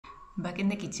back in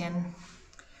the kitchen.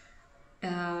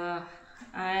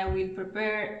 I will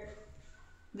prepare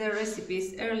the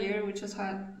recipes earlier. We just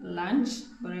had lunch,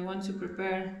 but I want to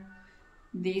prepare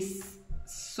this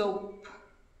soap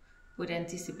with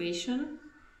anticipation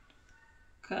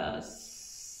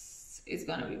because it's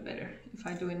gonna be better if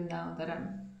I do it now that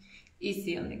I'm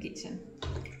easy on the kitchen.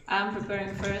 I'm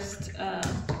preparing first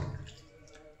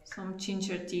some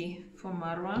ginger tea for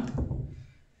Marwa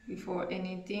before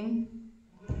anything,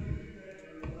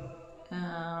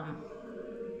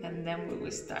 and then we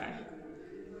will start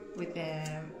with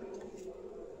the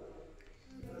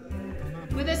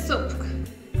soup.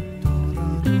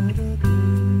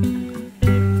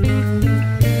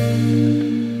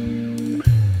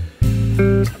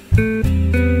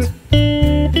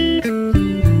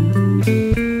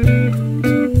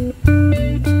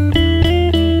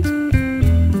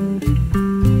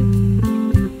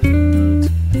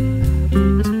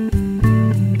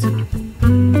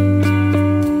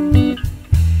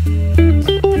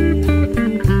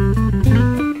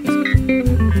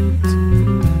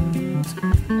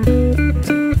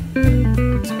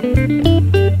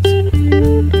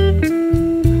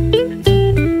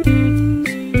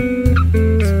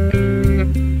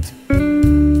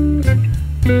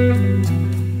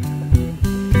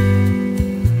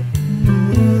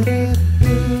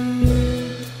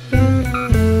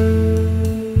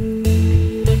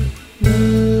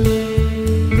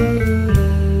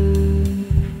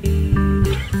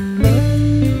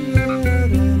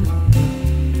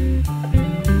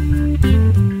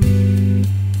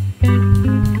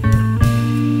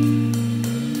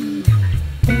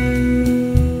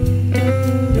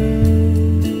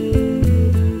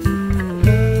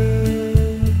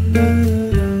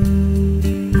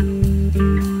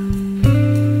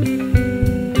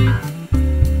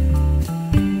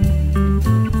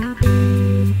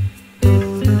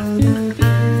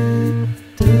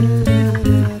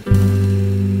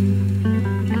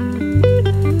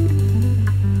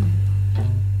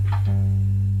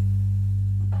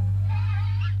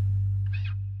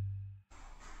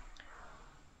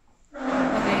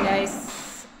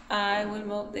 I will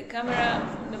move the camera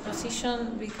from the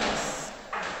position because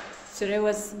today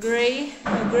was a gray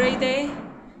day,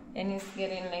 and it's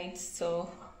getting late,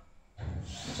 so I'm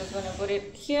just gonna put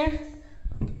it here.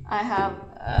 I have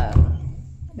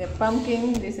the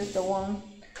pumpkin. This is the one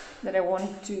that I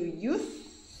want to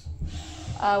use.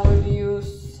 I will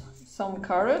use some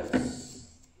carrots,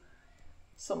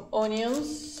 some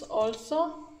onions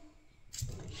also,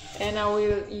 and I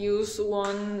will use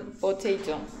one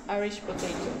potato, Irish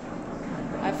potato.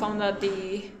 I found that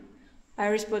the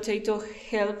Irish potato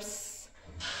helps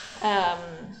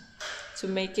to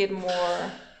make it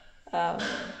more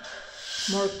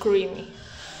creamy.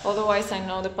 Otherwise, I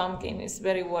know the pumpkin is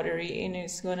very watery and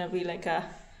it's gonna be like a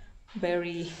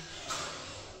very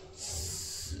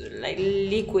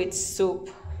liquid soup,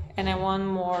 and I want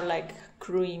more like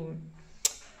cream.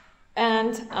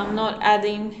 And I'm not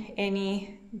adding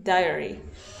any dairy.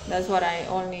 That's what I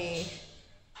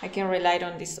can rely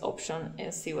on this option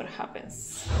and see what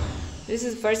happens. This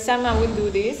is the first time I will do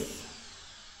this,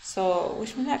 so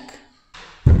wish me luck.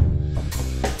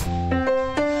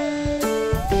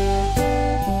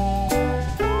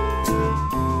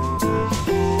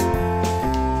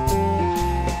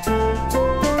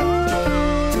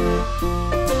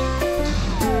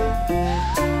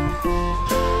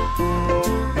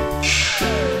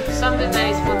 Something that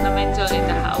is fundamental in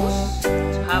the house,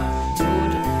 to have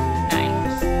good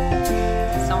knives.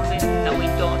 Something that we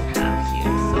don't have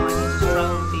here, so I need to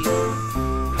throw these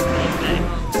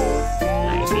lemons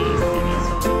like this.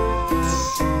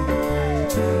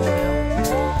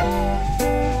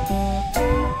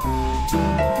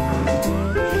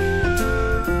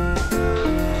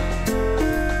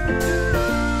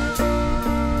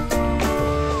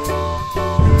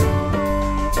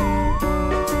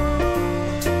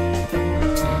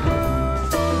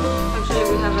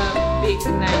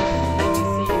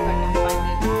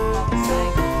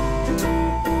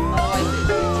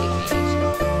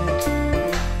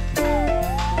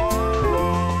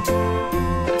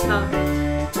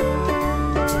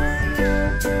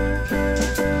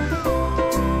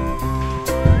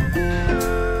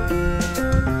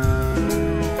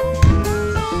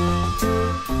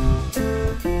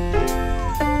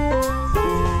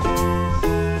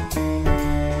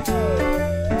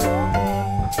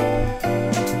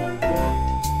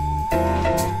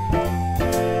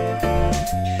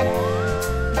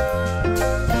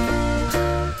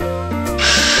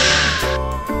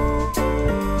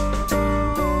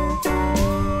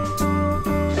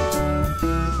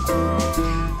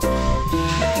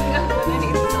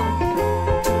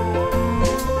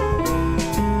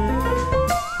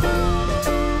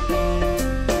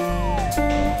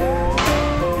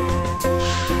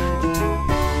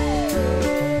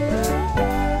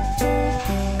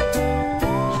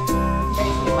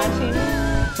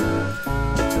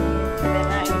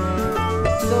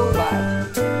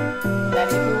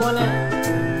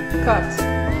 cut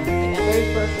in a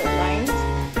very perfect line,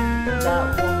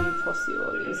 that won't be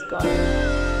possible. It's going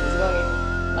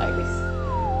like this,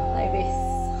 like this.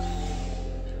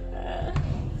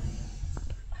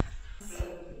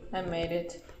 I made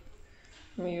it.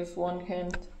 Let me use one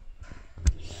hand.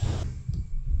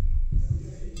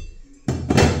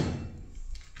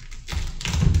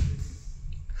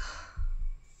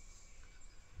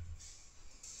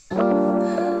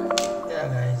 Yeah,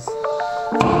 guys.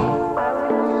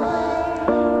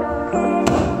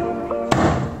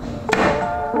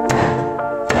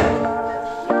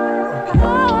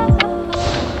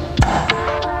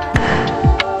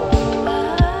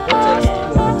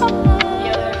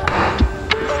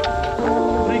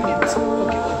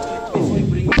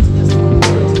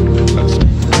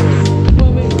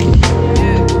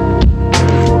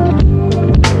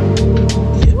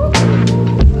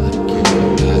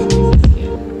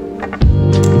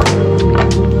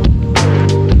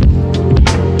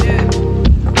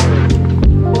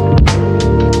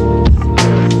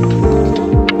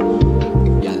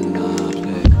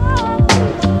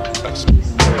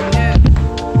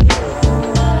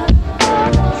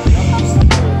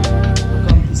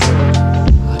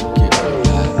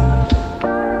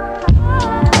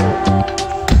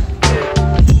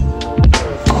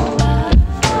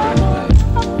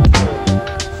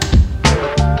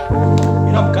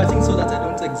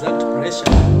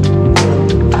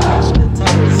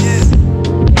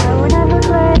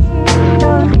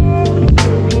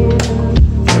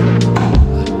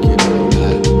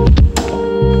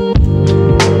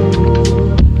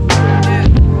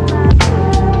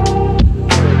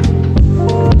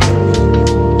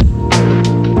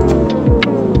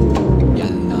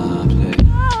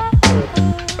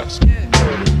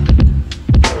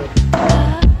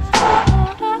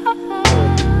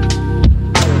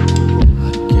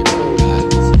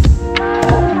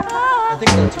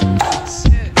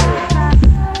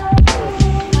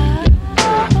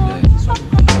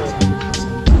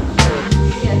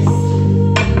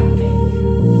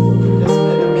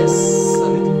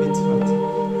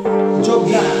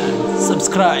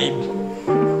 Subscribe.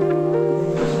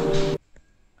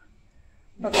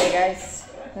 Okay guys,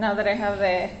 now that I have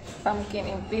the pumpkin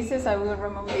in pieces, I will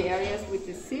remove the areas with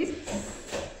the seeds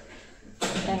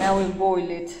and I will boil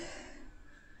it.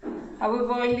 I will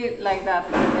boil it like that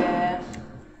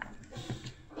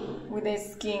with the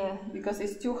skin because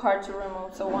it's too hard to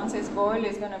remove. So once it's boiled,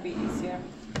 it's gonna be easier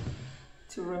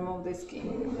to remove the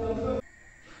skin.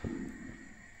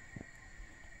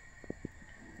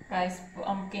 Guys,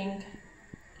 pumpkin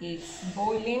is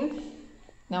boiling.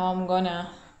 Now I'm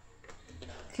gonna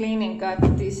clean and cut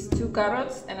these 2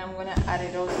 carrots and I'm gonna add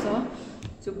it also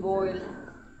to boil.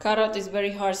 Carrot is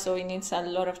very hard, so it needs a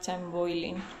lot of time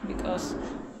boiling because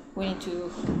we need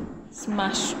to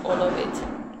smash all of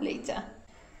it later.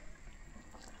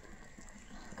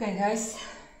 Okay guys,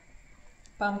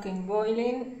 pumpkin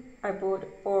boiling. I put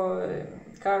all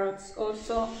carrots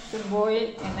also to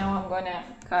boil and now I'm gonna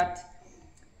cut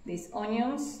these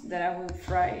onions that I will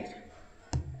fry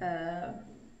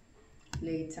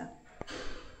later.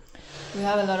 We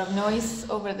have a lot of noise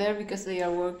over there because they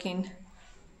are working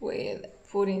with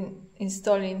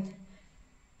installing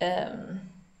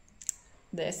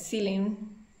the ceiling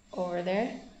over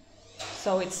there,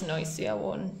 so it's noisy. I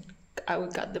will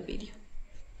cut the video.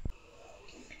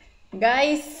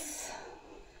 Guys,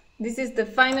 this is the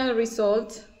final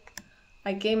result.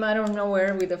 I came out of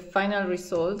nowhere with the final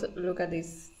result. Look at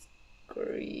this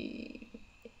green.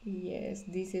 Yes,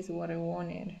 this is what I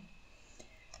wanted.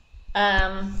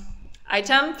 I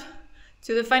jumped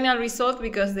to the final result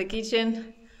because the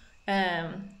kitchen,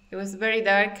 it was very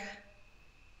dark.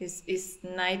 It's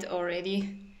night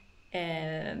already,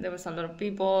 and there was a lot of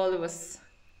people. It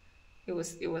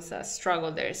was a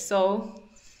struggle there. So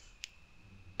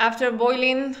after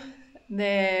boiling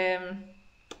the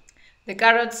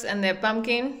carrots and the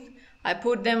pumpkin, I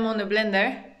put them on the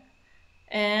blender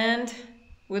and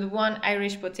with 1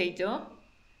 Irish potato.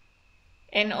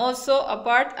 And also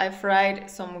apart, I fried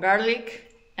some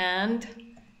garlic and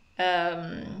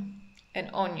an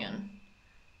onion.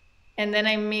 And then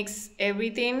I mix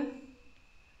everything.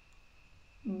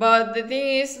 But the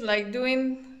thing is, like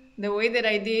doing the way that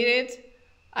I did it,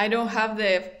 I don't have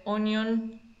the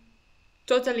onion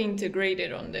totally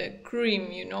integrated on the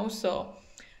cream, you know, so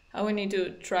I will need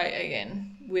to try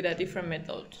again with a different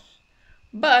method.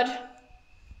 But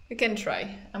we can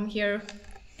try. I'm here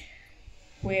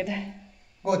with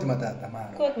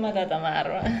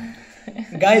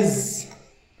Guys,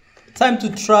 time to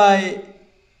try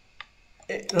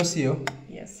Rocio,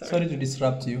 Yes, sorry to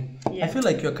disrupt you. Yeah. I feel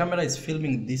like your camera is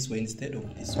filming this way instead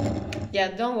of this way. Yeah,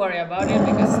 don't worry about it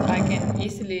because I can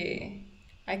easily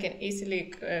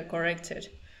correct it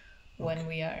when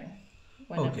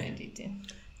I'm editing.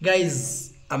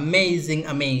 Guys, amazing,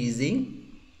 amazing.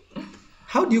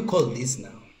 How do you call this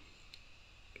now?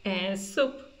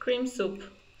 Soup, cream soup.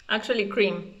 Actually,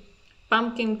 cream,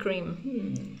 pumpkin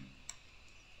cream.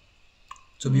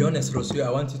 To be honest, Rocio, I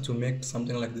want you to make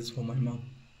something like this for my mom.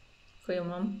 For your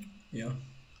mom? Yeah.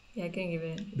 Yeah, I can give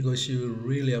it. Because she will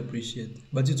really appreciate it.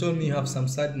 But you told me you have some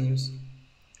sad news.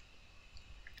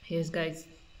 Yes, guys.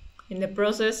 In the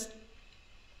process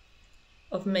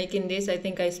of making this, I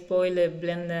think I spoiled the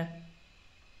blender.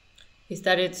 It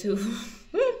started to...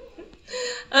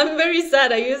 I'm very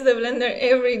sad. I use the blender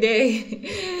every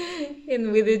day.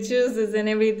 And with the juices and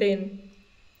everything.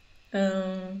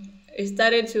 It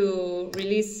started to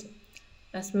release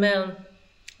a smell,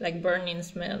 like burning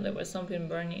smell. There was something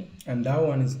burning. And that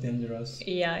one is dangerous.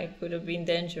 Yeah, it could have been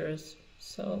dangerous.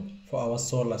 So for our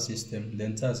solar system, the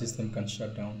entire system can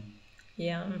shut down.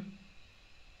 Yeah.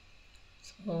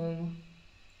 So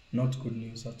not good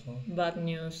news at all. Bad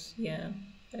news, yeah.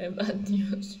 Bad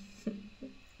news.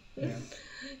 Yeah.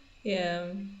 Yeah.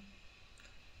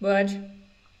 But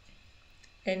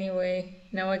anyway,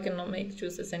 now I cannot make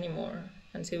juices anymore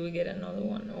until we get another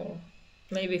one, or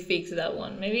maybe fix that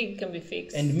one. Maybe it can be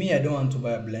fixed. And me, I don't want to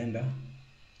buy a blender.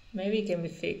 Maybe it can be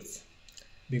fixed.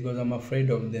 Because I'm afraid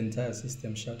of the entire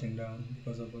system shutting down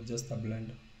because of just a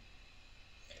blender.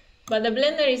 But the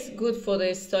blender is good for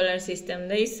the solar system.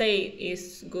 They say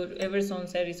it's good. Everyone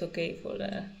said it's okay for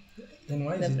the... Then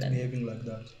why is it behaving like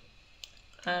that?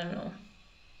 I don't know.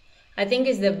 I think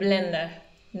it's the blender,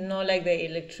 not like the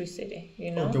electricity,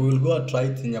 you know? Okay, we'll go and try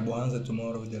it in Yabuhanza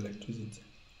tomorrow with the electricity.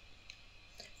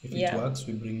 If it works,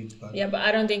 we bring it back. Yeah, but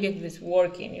I don't think it is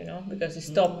working, you know, because it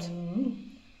stopped.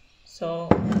 So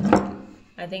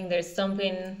I think there's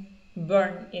something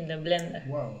burned in the blender.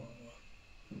 Wow.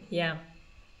 Yeah.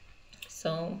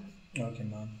 So. Okay,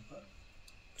 ma'am.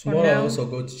 Tomorrow I'll also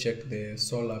go to check the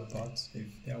solar parts if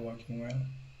they are working well.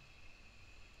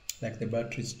 Like the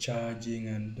battery's charging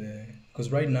and because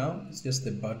right now it's just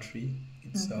the battery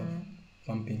itself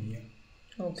pumping here.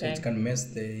 Okay. So it can mess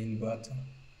the inverter.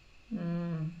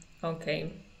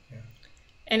 Okay. Yeah.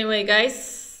 Anyway,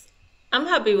 guys, I'm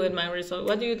happy with my result.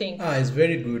 What do you think? It's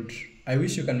very good. I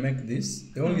wish you can make this.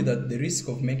 The only that the risk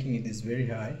of making it is very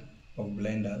high of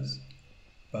blenders,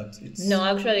 but it's no.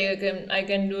 Actually, I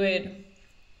can do it.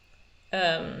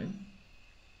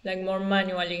 Like more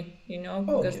manually, you know,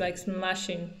 because like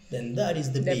smashing. Then that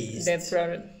is the best. The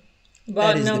product,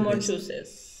 but no more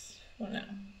juices for now.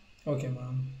 Okay,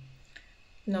 ma'am.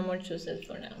 No more juices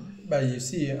for now. But you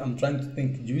see, I'm trying to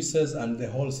think juices and the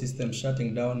whole system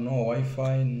shutting down. No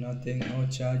Wi-Fi, nothing, no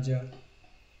charger.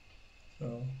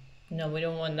 So. No, we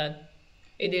don't want that.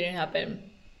 It didn't happen.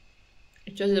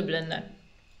 It's just the blender.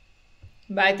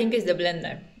 But I think it's the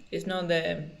blender. It's not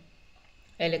the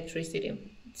electricity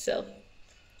itself.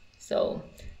 So,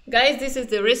 guys, this is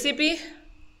the recipe.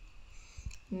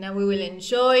 Now we will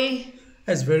enjoy.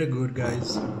 That's very good,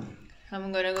 guys.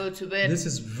 I'm gonna go to bed. This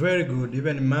is very good.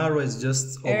 Even Maro is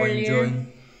just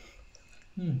over-enjoying.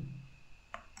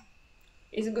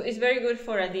 It's good. It's very good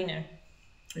for a dinner.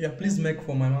 Yeah, please make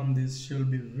for my mom this. She'll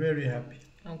be very happy.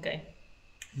 Okay.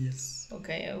 Yes.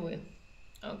 Okay, I will.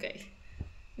 Okay.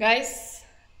 Guys,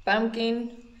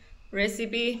 pumpkin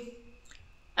recipe.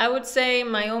 I would say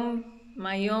my own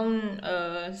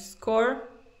score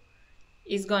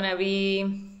is gonna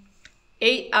be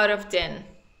 8 out of 10.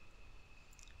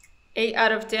 8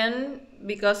 out of 10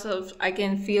 because of I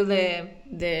can feel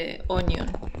the onion.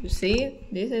 You see,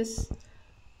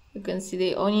 you can see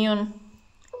the onion,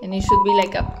 and it should be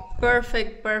like a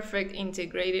perfect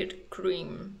integrated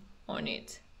cream on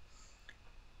it.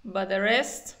 But the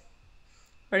rest,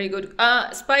 very good.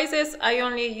 Spices, I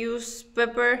only use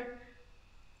pepper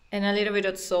and a little bit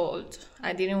of salt.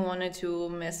 I didn't want it to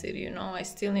mess it, you know. I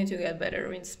still need to get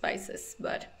better in spices,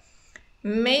 but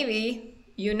maybe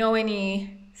you know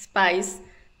any spice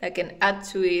that can add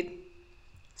to it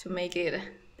to make it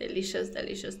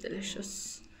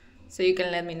delicious. So you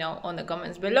can let me know on the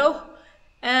comments below.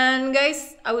 And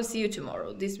guys, I will see you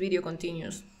tomorrow. This video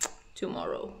continues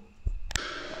tomorrow.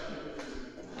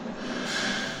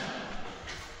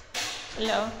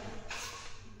 Hello.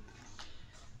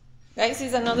 Guys,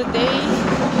 it's another day.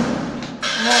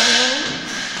 Morning.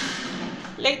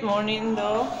 Late morning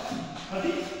though.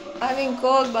 I've been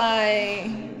called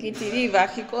by Kitty Diva.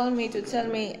 He called me to tell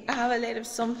me I have a little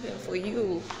something for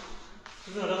you.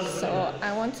 So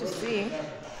I want to see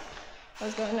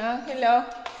what's going on. Hello.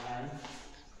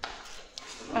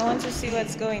 I want to see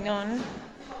what's going on.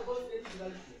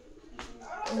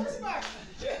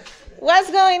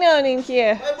 What's going on in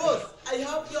here? My boss, I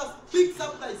have your big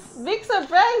surprise. Big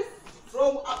surprise.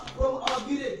 From our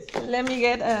village. Let me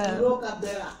get Ro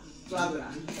Cabrera.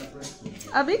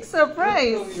 a big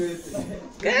surprise.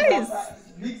 Guys.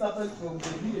 Big surprise from the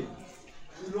village.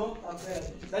 Ro Cabrera.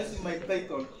 That's my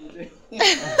title.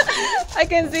 I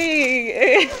can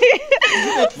see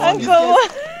Uncle.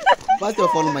 First of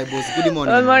all, my boss, good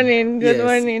morning. Good morning. Good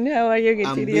morning. How are you,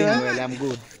 I'm doing Getirio? well, I'm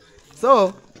good.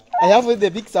 So, I have the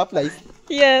big surprise.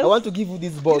 Yes. I want to give you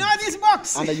this box. You know this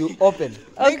box? And you open. They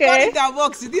call Okay. it a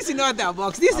box. This is not a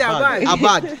box. This is a bag. A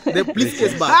bag. The police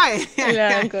case bag. Hi. Hello,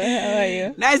 Uncle. How are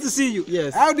you? Nice to see you.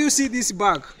 Yes. How do you see this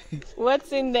bag?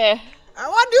 What's in there?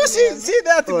 What do you see? See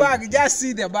that bag? Just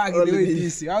see the bag the Only way it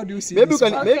this. is. How do you see Maybe you this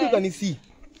can, bag? maybe you can see.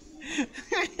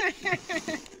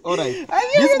 Alright.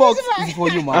 I This knew box this bag. is for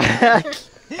you, man.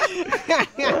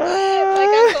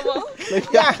 Like Uncle.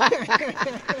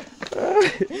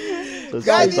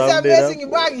 God, this amazing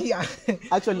bag here.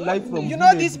 Actually, live from You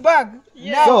know this bag?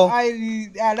 Now So- I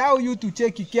allow you to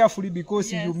check it carefully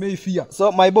because Yes. you may fear.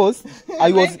 So my boss,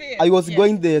 I was Yeah.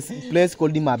 going this place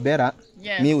called Mabera,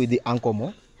 Yes. me with the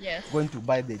Ankomo, Yes. going to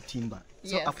buy the timber.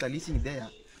 So Yes. after listening there,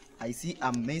 I see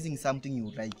amazing something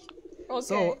you like. Okay.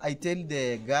 So I tell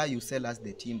the guy you sell us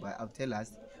the timber, I'll tell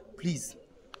us, please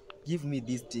give me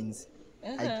these things.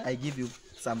 I give you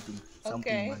something,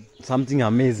 Okay. man. Something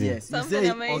amazing. Yes, you Something say,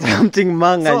 amazing. okay. Something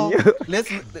manga. So let's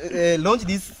launch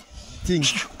this thing.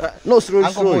 No, slow,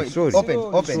 Ankomo, slow, slow. open,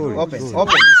 open, Sorry, open, sorry.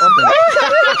 open, open.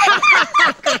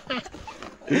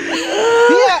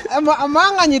 Here,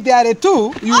 among there are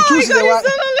two. You choose the one.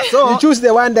 So You choose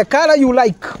the one, the color you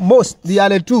like most. the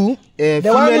other two,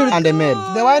 female one you- and a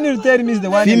male. The one you tell me is the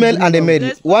one. Female in and a blue. male.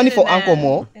 Let's put One it for in the-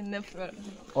 Ankomo. in the front.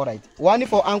 All right. One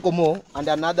for Ankomo and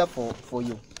another for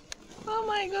you. Oh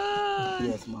my God.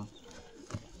 Yes, ma'am.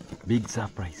 Big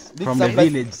surprise. Big From the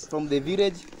surprise village. From the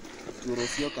village to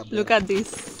Rocio Cabrera. Look at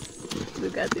this.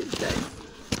 Look at this, guys.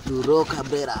 To Ro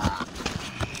Cabrera.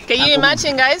 Can you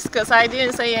imagine, guys? Because I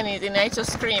didn't say anything. I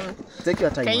just screamed. Take your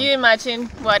time. Can ma'am. you imagine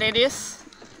what it is?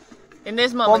 In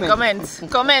this moment, comment.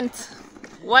 Comment.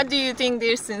 What do you think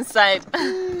there's inside?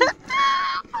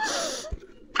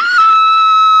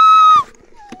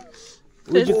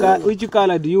 Which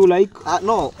color do you like?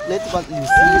 No, let's you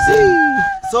see.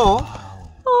 So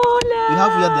Hola. we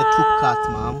have here the two cats,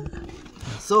 ma'am.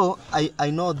 So I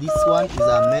know this one is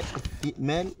a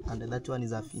male and that one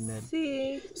is a female.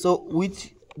 See. So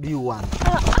which do you want?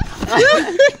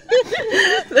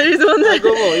 There is one that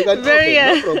You can very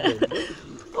open,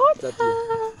 no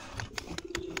problem.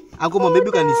 Ankomo, maybe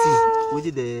you can see which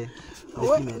is the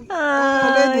female.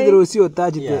 Let it Rocio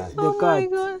touch the Oh my card.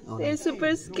 God. They're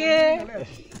super scared.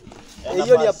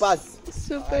 Hiyo ni ya pass.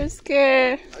 Super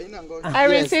scared. I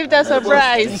received a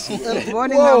surprise.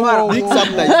 Morning, Amara. Big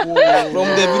surprise from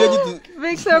the village to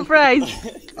Big surprise.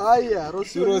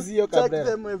 Rocio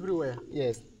Cabrera. everywhere.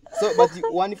 Yes. So, but the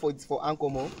one for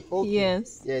Ankomo.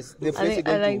 Yes. Yes. The I place like-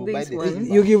 you're I going like to buy this the one.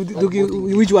 timber. You give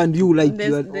which one do you like?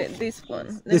 This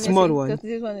one. The small one. Because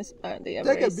this one is they are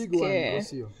very scared.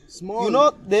 You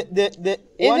know the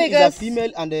It's one is a because-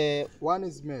 female and the One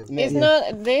is male. It's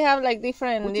not. They have like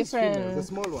different. The different.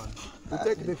 small one. You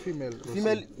take the female.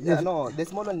 female. No, the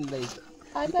small one is like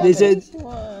I thought They said- this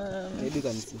one. maybe you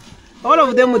can see. All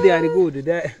of them they are good.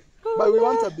 But we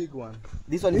want a big one.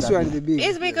 This one This is one is the big.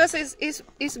 It's because it's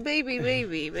baby.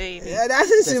 Yeah, that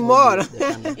is small.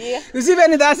 Yeah. You see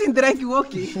when it doesn't drink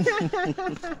walkie.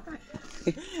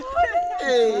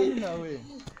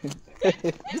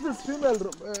 This is female.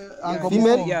 Ankomo.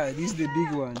 Female. Yeah, this is the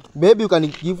big one. Maybe you can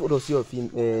give Rocio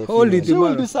Hold it She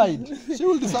will tomorrow. decide. She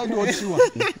will decide what she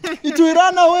wants. It will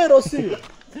run away, Rocio.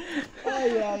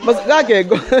 Mas kake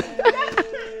go.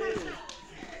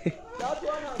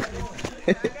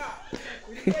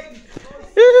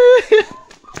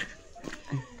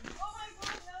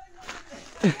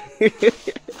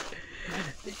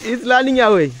 It's running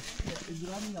away.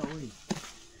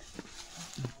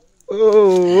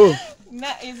 Oh. No,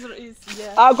 it's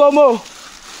yeah. Ankomo,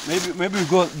 Maybe we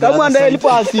go. come and help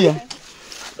us here.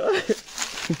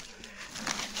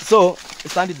 So,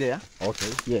 stand it there.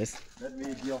 Okay. Yes. Let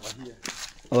me be over here.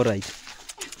 All right.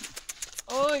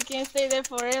 Oh, it can't stay there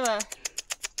forever.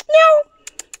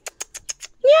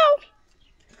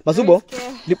 Masubo,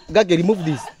 Okay. Gage, remove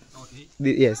this. Okay.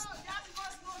 Yes.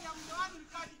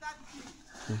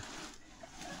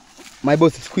 My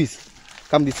boss, squeeze.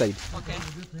 Come this side. Okay.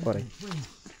 All right.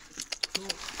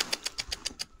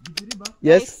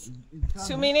 Yes.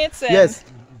 2 minutes. And Yes.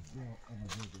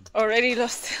 Already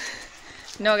lost.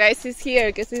 No, guys, he's here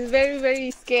because he's very,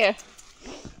 very scared.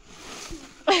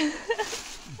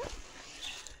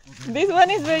 This one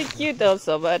is very cute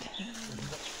also, but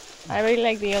I really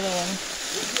like the other one.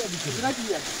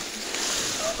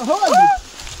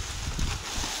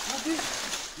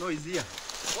 No, it's here.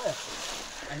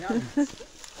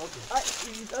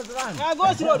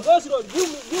 Go slow.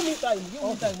 Give me time.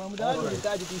 I'm done with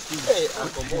this thing.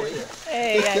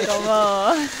 Hey, come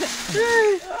on. So,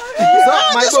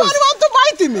 my This boss, one want to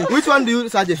bite me. which one do you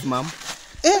suggest, ma'am?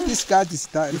 This cat is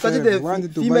tired. You suggest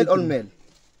the female or male?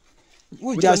 Who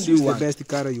Which just one do you use the want? best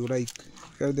color you like?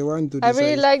 You're the one to I decide.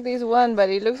 really like this one, but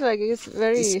it looks like it's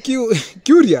very... It's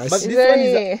curious. But It's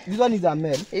this one is a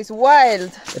male. It's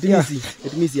wild. Let me see.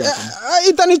 Let me see.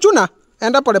 Itanichuna.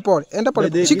 Enda pole pole.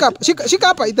 Shika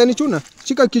hapa itanichuna.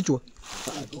 Shika kichwa.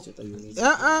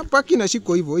 Paki na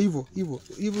shiko hivyo.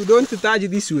 Don't touch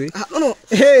this way. No.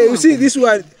 Hey, you see this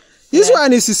one? This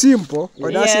one is simple,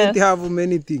 but doesn't have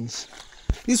many things.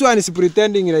 This one is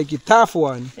pretending like a tough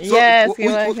one. Yes,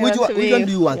 which one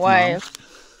do you want, wild. ma'am?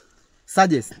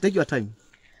 Suggest. Take your time.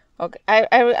 Okay,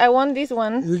 I want this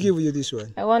one. We give you this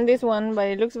one. I want this one, but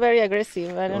it looks very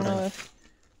aggressive. I don't know if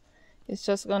it's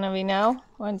just gonna be now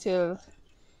until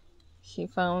he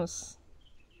finds.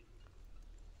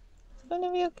 It's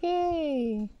gonna be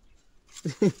okay.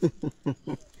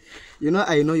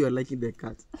 I know you're liking the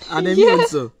cat. And me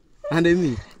also. And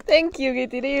me. Thank you,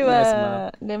 Gitiriva. Yes,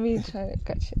 ma'am. Let me try to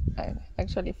catch it.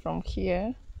 Actually, from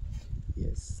here.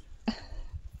 Yes.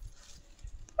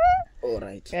 All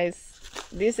right. Guys,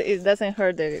 it doesn't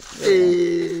hurt the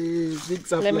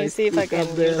Big let me see if I can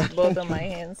use both of my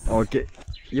hands. Okay,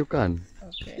 you can.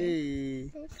 Okay.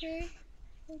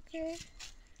 Okay.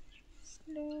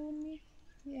 Slowly.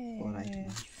 Yeah. All right.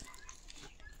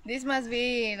 This must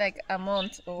be like a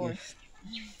month or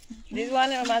this one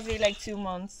must be like 2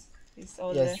 months. It's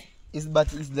older. Yes. It's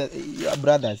your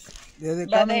brothers. They're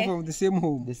But coming from the same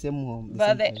home. The same home.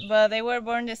 But they were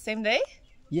born the same day?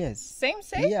 Yes. Same?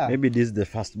 Yeah. Maybe this is the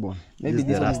first one. Maybe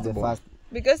this one is the first.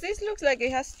 Because this looks like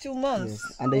it has 2 months.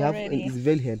 Yes. And they have already. it's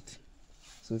very healthy.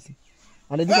 So see.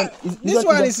 And This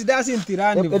one is doesn't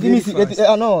run Let me very see. fast.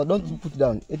 No, don't put it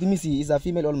down. Let me see. Is a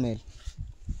female or male?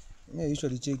 Yeah,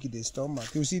 usually check the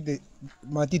stomach. You see the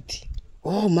matiti.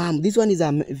 Oh, ma'am, this one is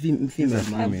a female.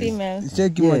 A female.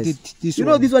 Check Yes. matiti. This You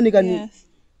one. know this one Yes.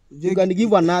 you can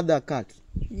give another cat.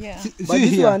 Yeah. But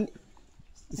this one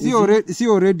See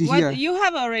already What, here. you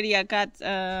have already a cat,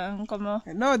 como?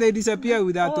 No, they disappear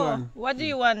with that Oh, one. what do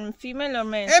you want, female or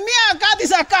male? Me, a cat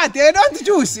is a cat. I don't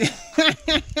choose.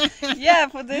 Yeah,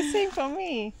 for the same for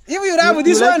me. If you have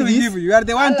this like one, we this? give you. You are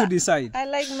the one to decide. I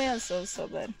like males also,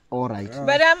 but all right.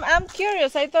 I'm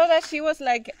curious. I thought that she was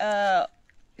like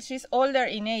she's older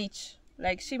in age.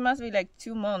 Like she must be like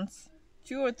 2 months,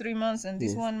 2 or 3 months, and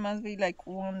this one must be like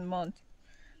 1 month.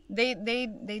 They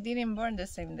didn't born the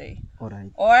same day. All right.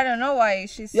 Or I don't know why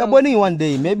she's. You're So, born in one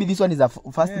day. Maybe this one is a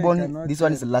first born. cannot This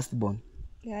one is the last born.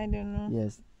 yeah, I don't know.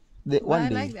 Yes. Well,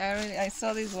 One I day. I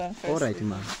saw this one first. All right,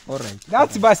 ma'am. All right.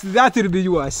 That will be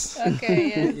yours. Okay.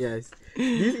 Yeah. Yes.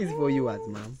 This is for you,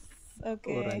 ma'am.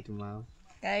 Okay. All right, ma'am.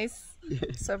 Guys,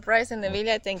 surprise in the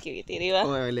villa. Thank you, Itiriva.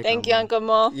 Oh, welcome. Thank you, Uncle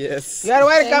Mo. Yes. You are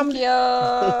welcome. Thank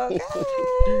you.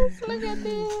 Guys, look at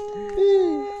this.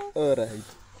 All right.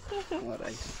 All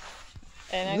right.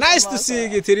 And Nice Uncle to Mo see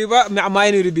you, Tiriba.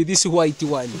 Mine will be this white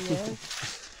one.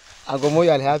 Uncle Mo, you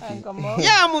are happy. Uncle Mo.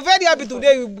 Yeah, I'm very happy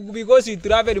today because you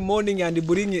travel in the morning and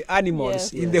bring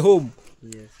animals Yes. in the home.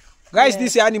 Yes. Guys,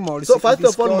 these animals. So first it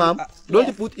is of all, called- ma'am,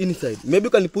 don't put inside. Maybe you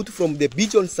can put from the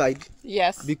beach on side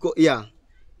Yes. because Yeah,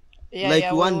 like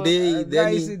yeah, one day then.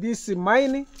 guys, this is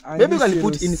mine. And Maybe you this can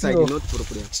put is inside, zero. not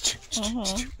properly.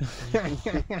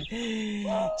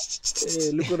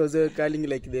 Look at us calling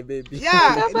like the baby.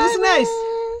 Yeah, this is nice.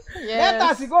 Yes. Let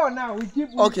us go now. We keep.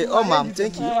 Okay, oh ma'am,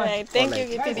 thank you. All right, thank you,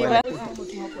 Gitiriva.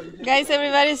 Guys,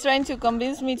 everybody's trying to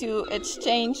convince me to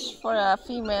exchange for a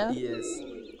female Yes.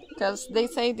 because they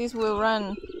say this will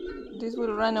run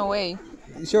away.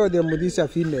 Show them this is a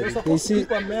female. They see.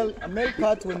 A male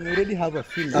cat when you already have a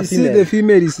female. A You see female. the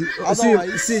female is.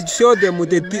 Otherwise- See, show them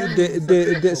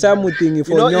the something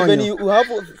for You know, even nyonya. you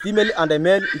have a female and a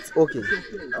male, it's okay.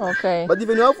 Okay. But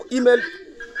even you have female,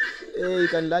 you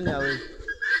can learn away.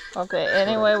 Okay.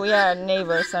 Anyway, we are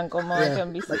neighbors, Uncle Mo. I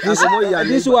can be. This, Uncle Mo, you are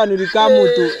this neighbor. one will come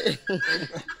to.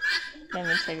 Let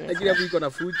me check Like this. if we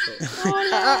gonna food.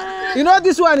 You know,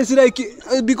 this one is like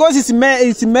because it's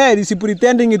male. It's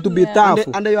pretending to be tough.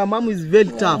 And your mom is very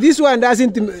tough. This one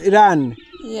doesn't run,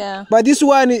 Yeah. but this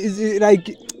one is like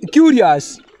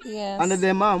curious. Yes. And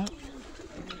the mom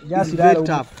Just is very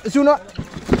tough. So, you know,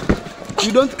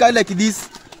 You don't cry like this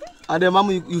And the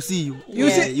mom, you see you. You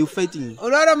see- you fighting.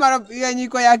 Unaona mara yenye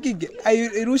iko ya kike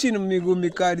airushi miguu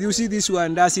mikali. You see this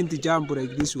one doesn't jump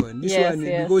like this one. This Yes, one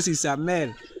yes. because it's a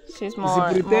male. She's She's more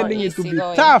pretending it to be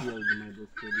easygoing. tough.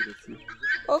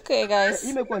 Okay, guys.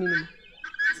 Imekuwa nini?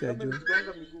 Sijui.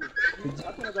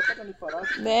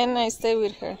 Then I stay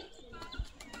with her.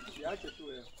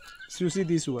 So you see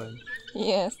this one.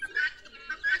 Yes.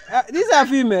 This a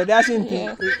female doesn't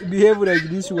Yeah. behave like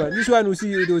this one. This one you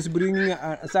see it was bringing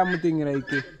something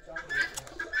like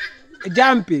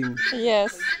jumping.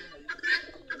 Yes.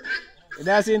 It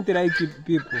doesn't like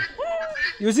people.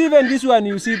 You see even this one,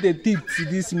 you see the teeth,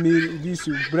 this male, this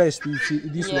breast,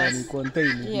 this Yes. one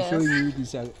contain. Yes. Showing you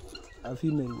this a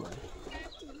female one.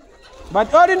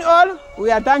 But all in all, we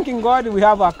are thanking God we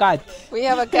have a cat. We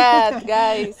have a cat,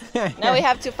 guys. Now we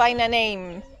have to find a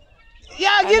name.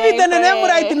 Yeah, give it a name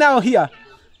right now here.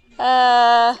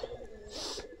 How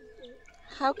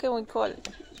can we call it?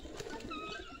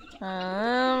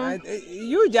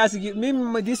 You just give me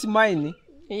this mine.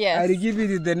 Yes. I'll give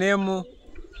it the name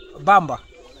Bamba.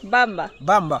 Bamba.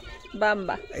 Bamba.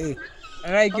 Bamba.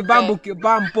 Like Okay.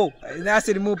 Bampo. That's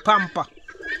the move Pampa.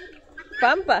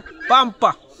 Pampa.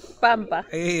 Pampa. Pampa.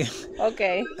 Eh.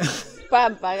 Okay.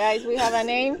 Pampa, guys. We have a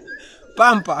name.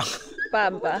 Pampa.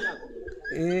 Pampa.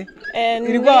 Eh. And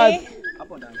Ilikuwa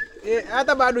me,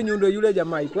 hata bado nyundo yule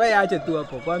jamaa iko yaache tu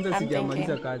hapo kwanza, I'm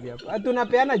sijamaliza kazi hapo.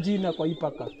 Tunapeana jina kwa hii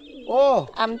paka. Oh,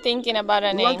 I'm thinking about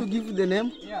a you want to name. give the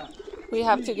name? We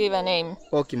have to give a name.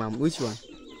 Okay, ma'am. Which one?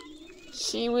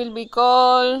 She will be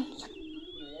called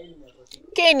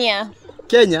Kenya.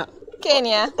 Kenya.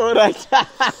 Kenya. All right.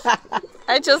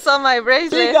 I just saw my Pick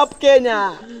bracelet. up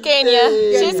Kenya. Kenya.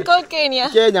 Hey. She's called Kenya.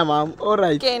 Kenya, ma'am. All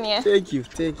right. Kenya. Thank you.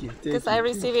 Thank you. Thank Because you. I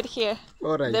receive it here.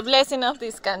 All right. The blessing of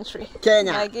this country.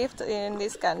 Kenya. My gift in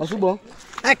this country. Masubo.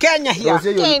 Kenya here. Don't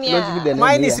say you Kenya. don't give the name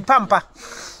Mine here. is Pampa.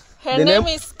 Her The name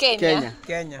name? is Kenya. Kenya.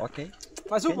 Kenya. Okay.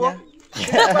 Masupo.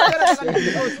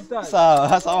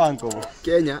 Sawa, sawa uncle.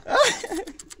 Kenya.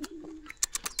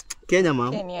 Kenya,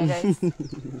 ma'am. Kenya, guys.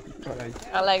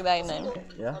 I like that name.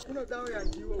 Yeah.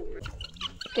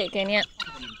 Okay, Kenya,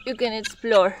 you can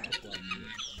explore.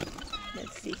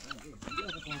 Let's see.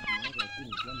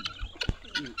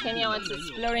 Kenya wants to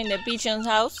explore in the pigeon's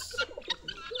house,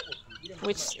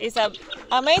 which is an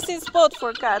amazing spot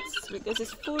for cats because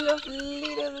it's full of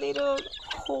little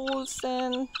holes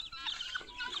and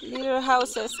little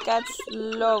houses. Cats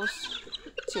love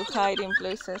to hide in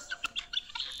places.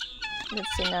 Let's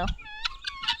see now.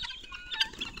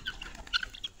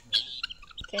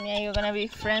 Kenya, you're gonna be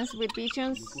friends with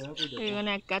pigeons? Or you're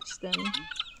gonna catch them?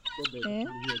 Eh?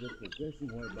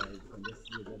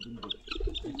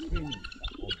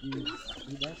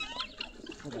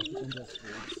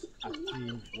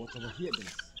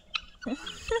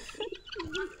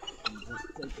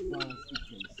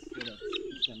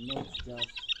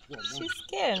 She's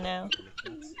scared now.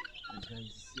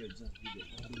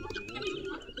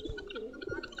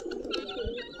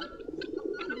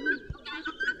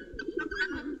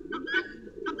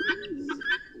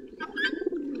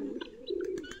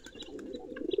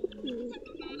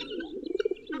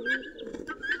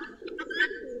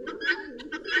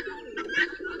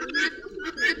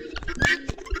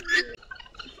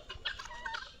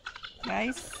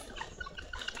 Guys,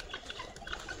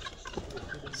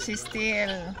 she's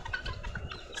still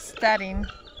studying,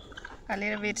 a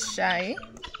little bit shy.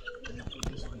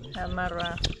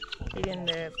 Amara eating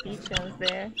the pigeons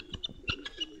there.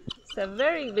 It's a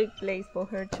very big place for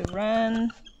her to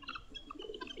run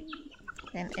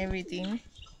and everything.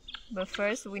 But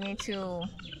first we need to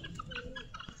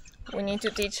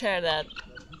teach her that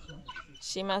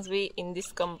she must be in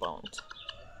this compound,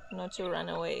 not to run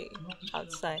away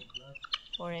outside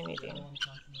or anything.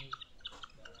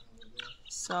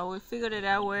 So we figured it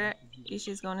out where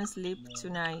she's gonna sleep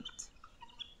tonight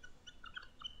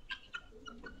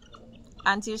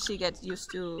until she gets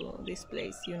used to this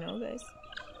place, you know, guys.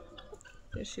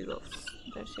 There she goes.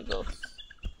 There she goes.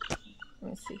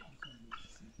 Let me see.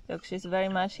 Look, she's very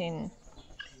much in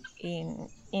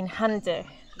hunter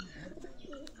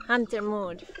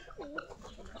mood.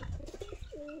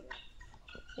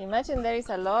 Imagine there is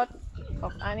a lot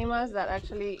of animals that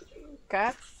actually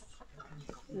cats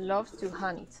love to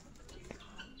hunt,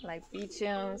 like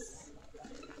pigeons,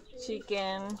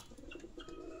 chicken,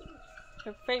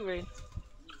 her favorite.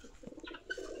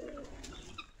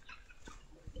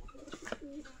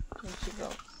 There she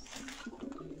goes.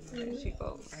 There she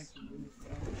goes.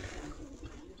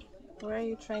 Where are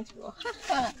you trying to go?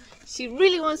 She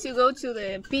really wants to go to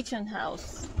the pigeon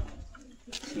house.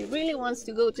 She really wants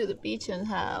to go to the pigeon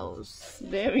house.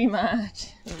 Very much.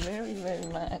 Very, very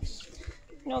much.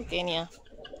 No, Kenya.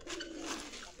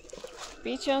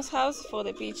 Pigeons house for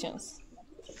the pigeons,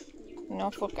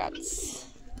 not for cats.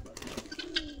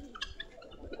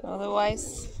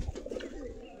 Otherwise,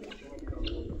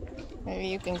 maybe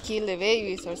you can kill the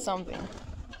babies or something.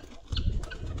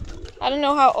 I don't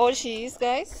know how old she is,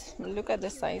 guys. Look at the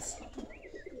size.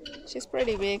 She's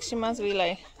pretty big. She must be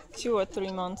like 2 or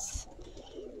 3 months,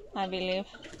 I believe.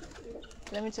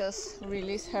 Let me just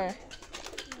release her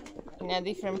in a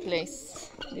different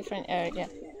place, different area.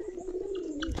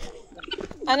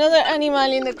 Another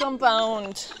animal in the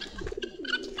compound.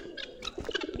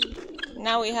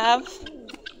 Now we have,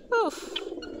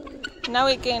 now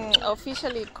we can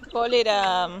officially call it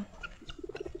a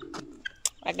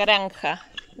granja.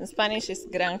 In Spanish is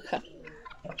granja.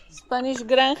 Spanish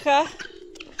granja,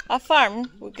 a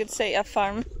farm. We could say a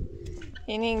farm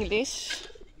in English.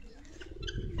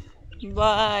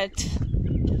 But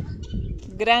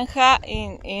granja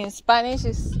in Spanish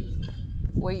is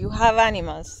where you have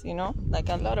animals, you know, like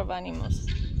a lot of animals.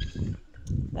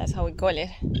 That's how we call it.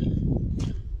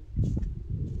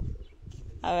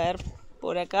 A ver,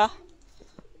 por acá.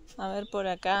 A ver, por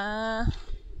acá.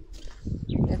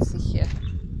 Let's see here.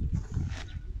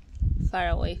 Far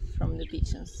away from the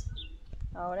pigeons.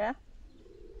 Ahora.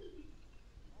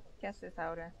 ¿Qué haces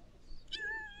ahora?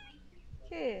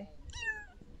 ¿Qué?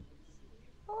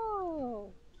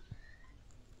 Oh.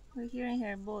 We're hearing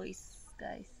her voice,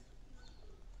 guys.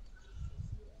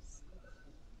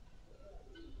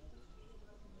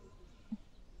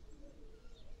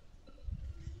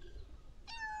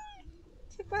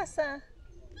 ¿Qué pasa?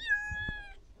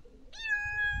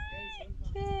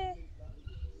 ¿Qué?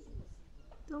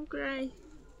 Don't cry.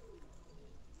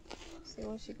 See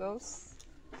where she goes.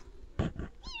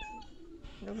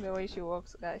 Look the way she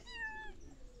walks, guys.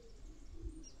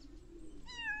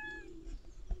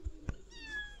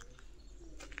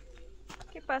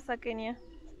 ¿Qué pasa, Kenia?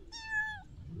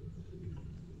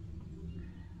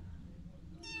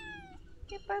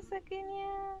 ¿Qué pasa,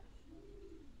 Kenia?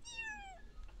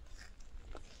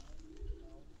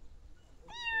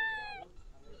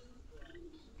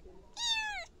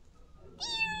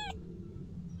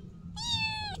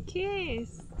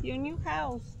 Kiss your new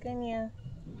house, Kenya.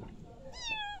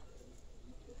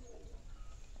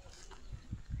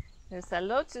 There's a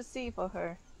lot to see for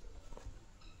her.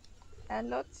 A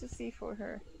lot to see for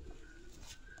her.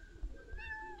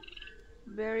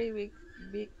 Very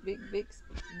big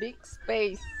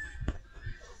space.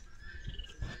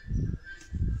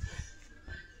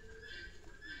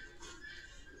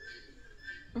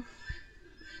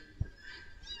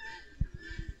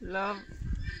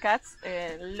 Cats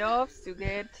loves to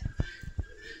get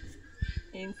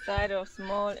inside of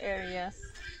small areas.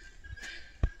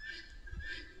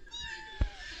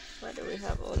 Why do we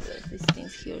have all these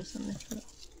things here on the floor?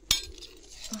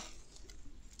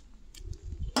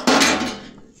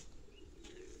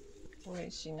 Where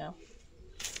is she now?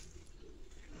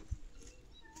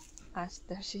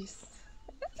 There she is.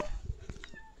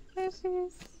 There she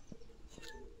is.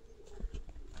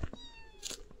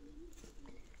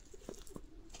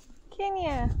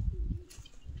 Kenya.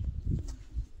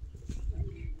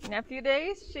 In a few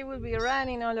days, she will be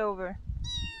running all over.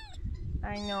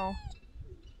 I know.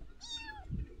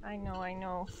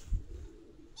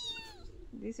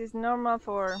 This is normal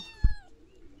for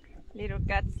little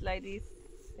cats like this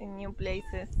in new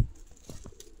places.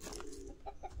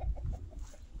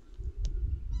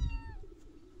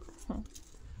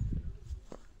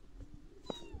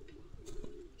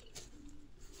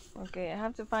 Okay, I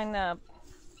have to find a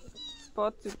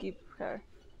spot to keep her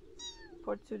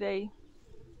for today.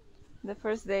 The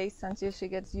first days until she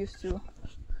gets used to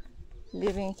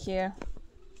living here.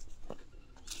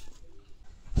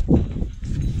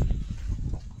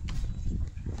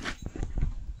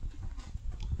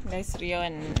 Guys, Rio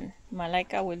and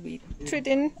Malaika will be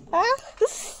treating. Oh,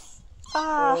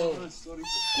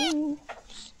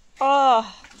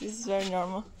 this is very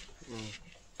normal.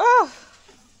 Oh,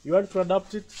 you want to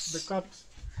adopt it, the cat?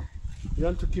 You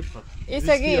want to keep her? It's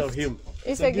a gift. Him.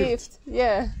 It's a gift.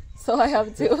 Yeah, so I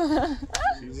have to.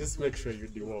 You just make sure you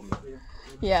deworm it.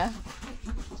 Yeah.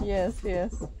 Yes.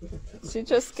 She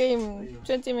just came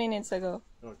 20 minutes ago.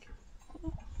 Okay.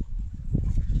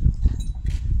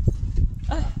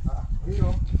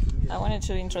 I wanted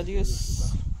to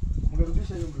introduce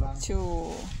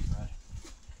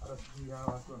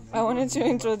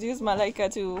Malaika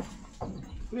to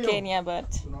Kenya,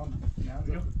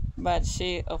 but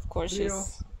she, of course,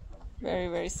 she's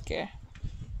very scared.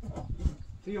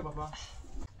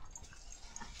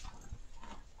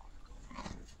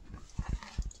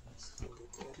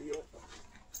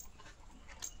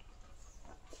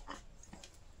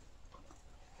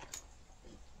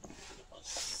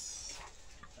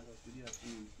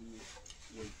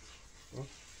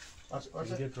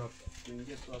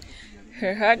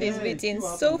 Her heart is beating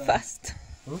so fast.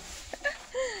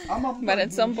 But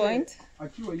at some point,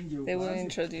 they will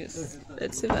introduce.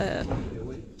 Let's see if I have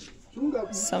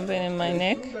something in my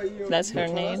neck. That's her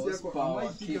name.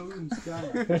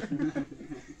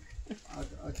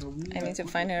 I need to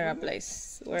find her a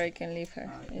place where I can leave her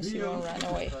and she won't run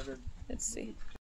away. Let's see.